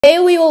Today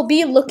we will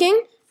be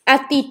looking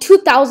at the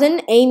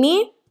 2000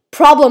 AIME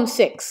problem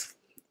 6.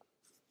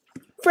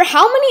 For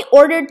how many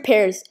ordered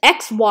pairs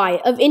x, y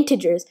of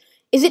integers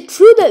is it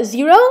true that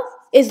 0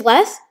 is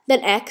less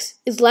than x,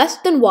 is less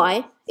than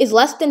y, is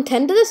less than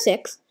 10 to the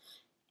 6,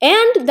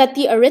 and that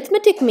the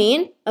arithmetic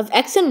mean of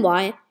x and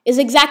y is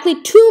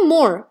exactly 2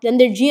 more than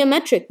their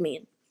geometric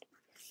mean?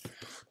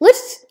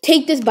 Let's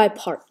take this by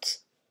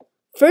parts.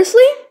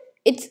 Firstly,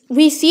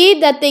 we see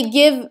that they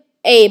give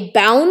a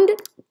bound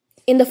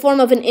in the form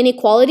of an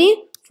inequality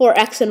for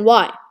x and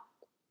y.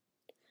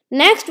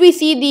 Next, we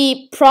see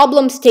the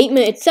problem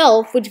statement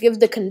itself, which gives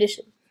the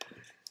condition.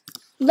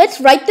 Let's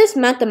write this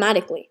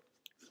mathematically.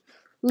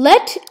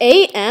 Let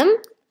AM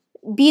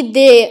be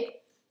the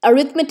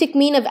arithmetic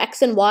mean of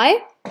x and y,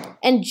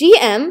 and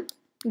GM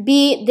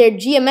be their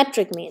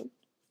geometric mean.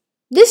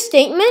 This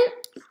statement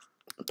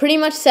pretty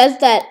much says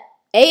that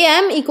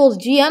AM equals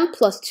GM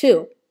plus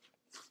 2.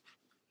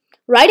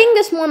 Writing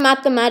this more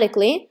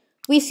mathematically,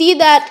 we see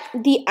that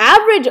the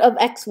average of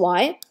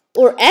xy,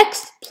 or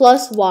x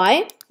plus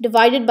y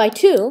divided by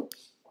 2,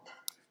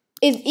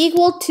 is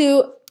equal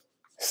to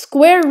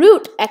square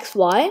root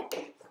xy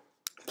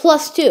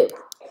plus 2.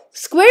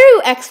 Square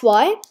root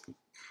xy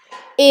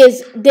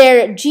is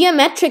their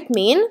geometric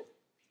mean,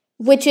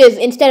 which is,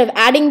 instead of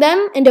adding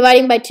them and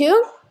dividing by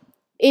 2,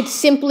 it's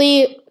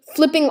simply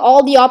flipping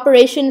all the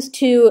operations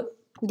to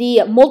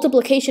the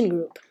multiplication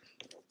group.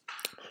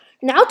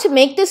 Now, to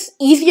make this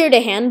easier to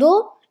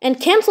handle and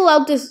cancel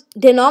out this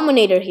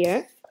denominator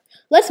here,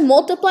 let's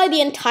multiply the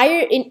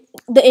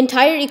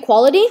entire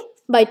equality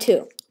by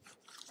 2.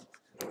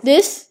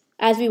 This,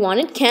 as we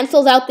wanted,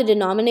 cancels out the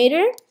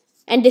denominator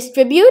and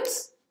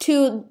distributes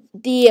to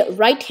the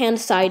right-hand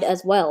side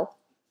as well.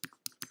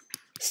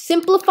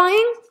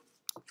 Simplifying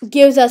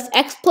gives us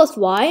x plus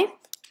y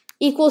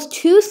equals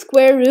 2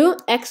 square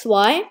root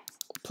xy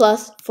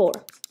plus 4.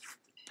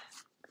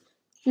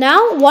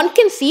 Now, one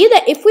can see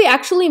that if we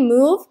actually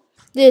move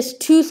this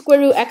 2 square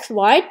root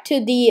xy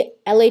to the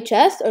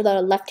LHS, or the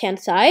left-hand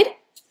side,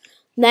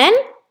 then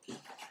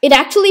it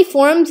actually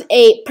forms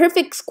a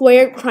perfect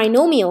square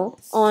trinomial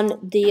on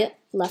the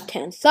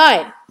left-hand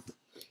side.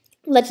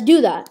 Let's do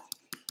that.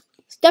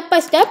 Step by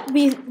step,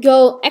 we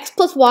go x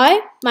plus y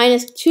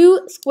minus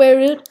 2 square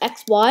root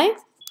xy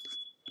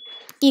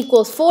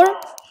equals 4.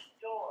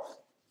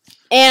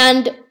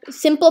 And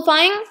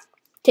simplifying,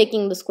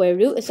 taking the square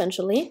root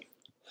essentially,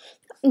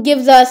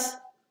 gives us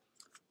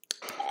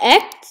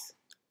x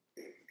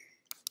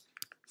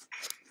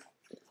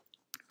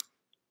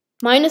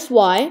minus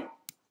y,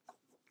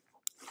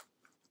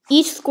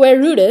 each square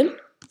rooted,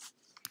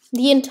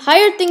 the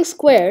entire thing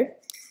squared,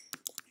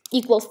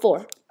 equals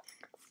 4.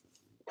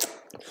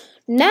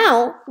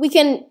 Now we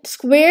can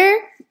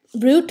square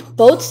root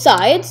both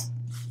sides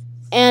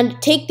and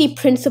take the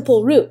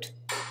principal root.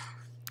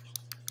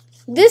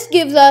 This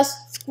gives us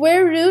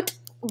square root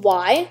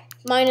y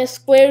minus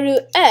square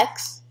root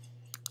x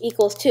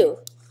equals 2.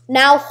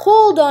 Now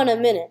hold on a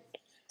minute.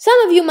 Some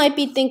of you might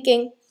be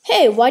thinking,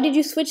 hey, why did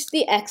you switch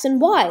the x and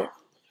y?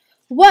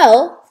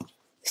 Well,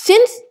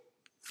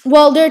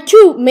 there are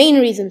two main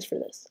reasons for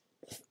this.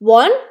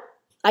 One,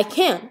 I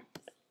can.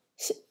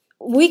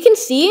 We can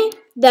see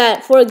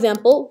that, for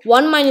example,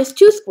 1 minus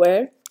 2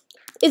 squared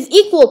is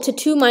equal to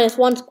 2 minus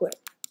 1 squared.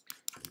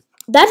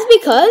 That's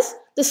because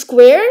the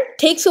square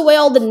takes away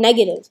all the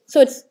negatives,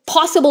 so it's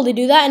possible to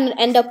do that and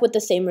end up with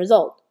the same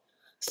result.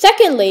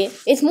 Secondly,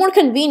 it's more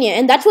convenient,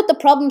 and that's what the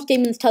problem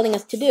statement is telling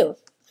us to do.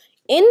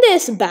 In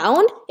this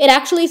bound, it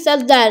actually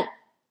says that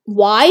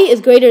y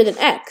is greater than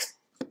x.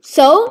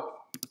 So,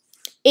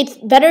 it's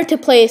better to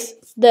place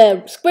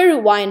the square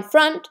root y in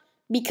front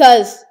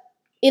because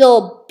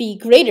it'll be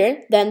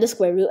greater than the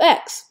square root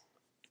x.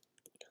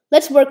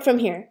 Let's work from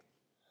here.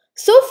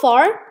 So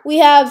far, we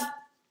have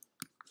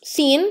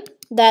seen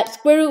that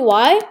square root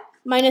y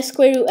minus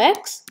square root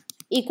x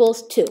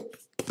equals 2.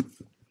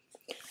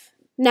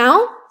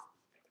 Now,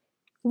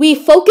 we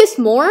focus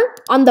more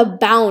on the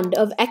bound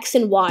of x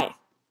and y.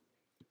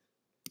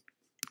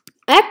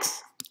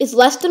 X is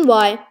less than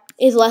y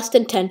is less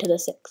than 10 to the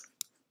 6.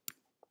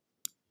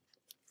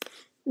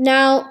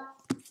 Now,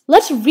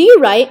 let's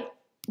rewrite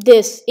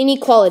this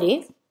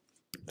inequality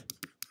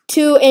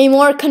to a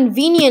more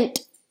convenient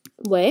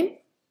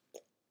way,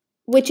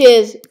 which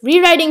is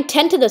rewriting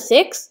 10 to the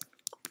 6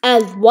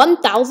 as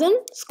 1000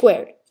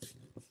 squared.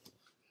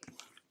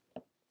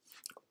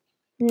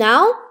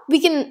 Now, we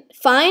can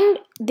find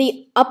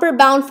the upper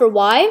bound for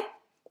y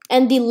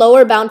and the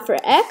lower bound for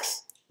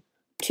x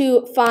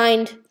to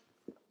find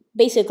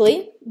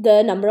basically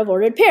the number of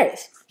ordered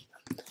pairs.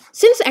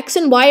 Since x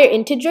and y are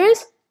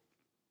integers,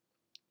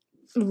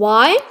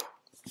 y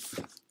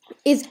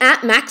is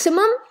at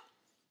maximum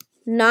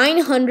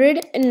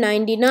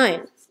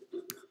 999.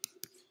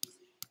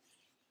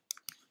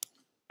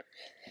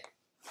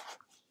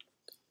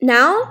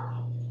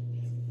 Now,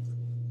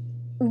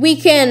 we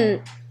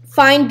can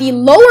find the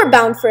lower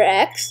bound for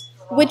x,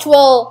 which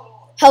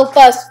will help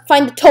us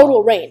find the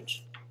total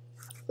range.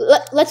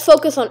 Let's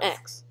focus on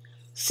x.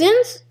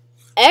 Since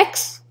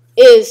x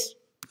is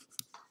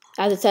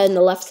as it said in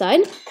the left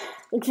side,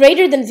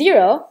 greater than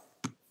 0,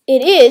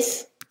 it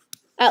is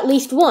at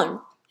least 1.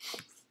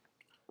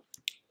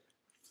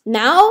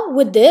 Now,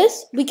 with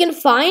this, we can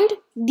find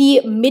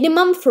the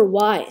minimum for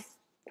y.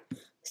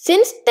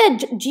 Since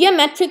the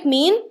geometric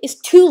mean is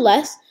 2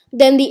 less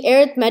than the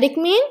arithmetic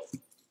mean,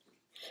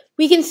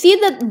 we can see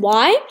that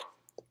y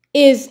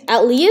is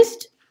at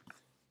least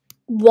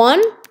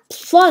 1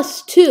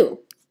 plus 2,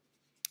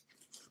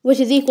 which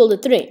is equal to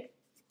 3.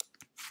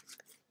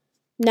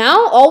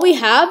 Now, all we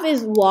have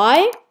is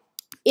y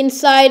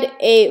inside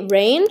a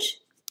range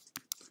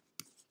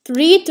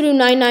 3 through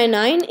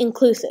 999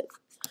 inclusive.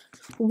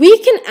 We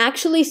can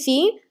actually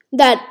see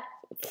that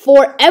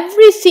for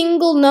every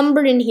single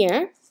number in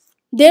here,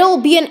 there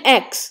will be an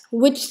x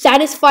which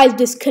satisfies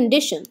this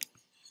condition.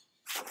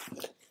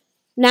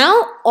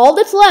 Now, all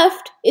that's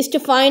left is to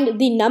find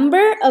the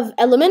number of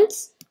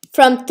elements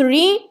from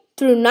 3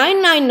 through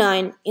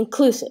 999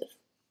 inclusive.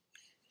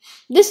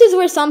 This is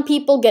where some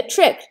people get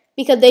tricked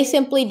because they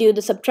simply do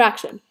the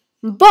subtraction.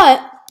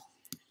 But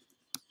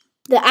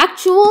the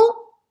actual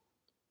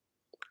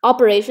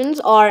operations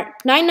are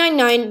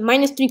 999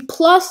 minus 3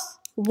 plus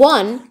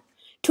 1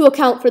 to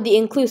account for the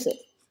inclusive.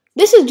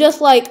 This is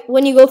just like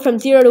when you go from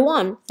 0 to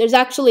 1, there's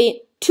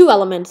actually 2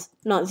 elements,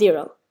 not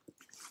 0.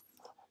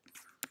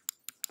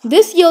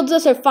 This yields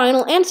us our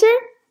final answer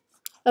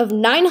of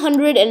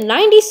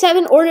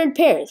 997 ordered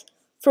pairs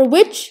for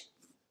which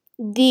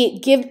the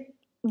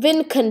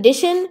given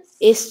condition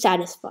is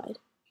satisfied.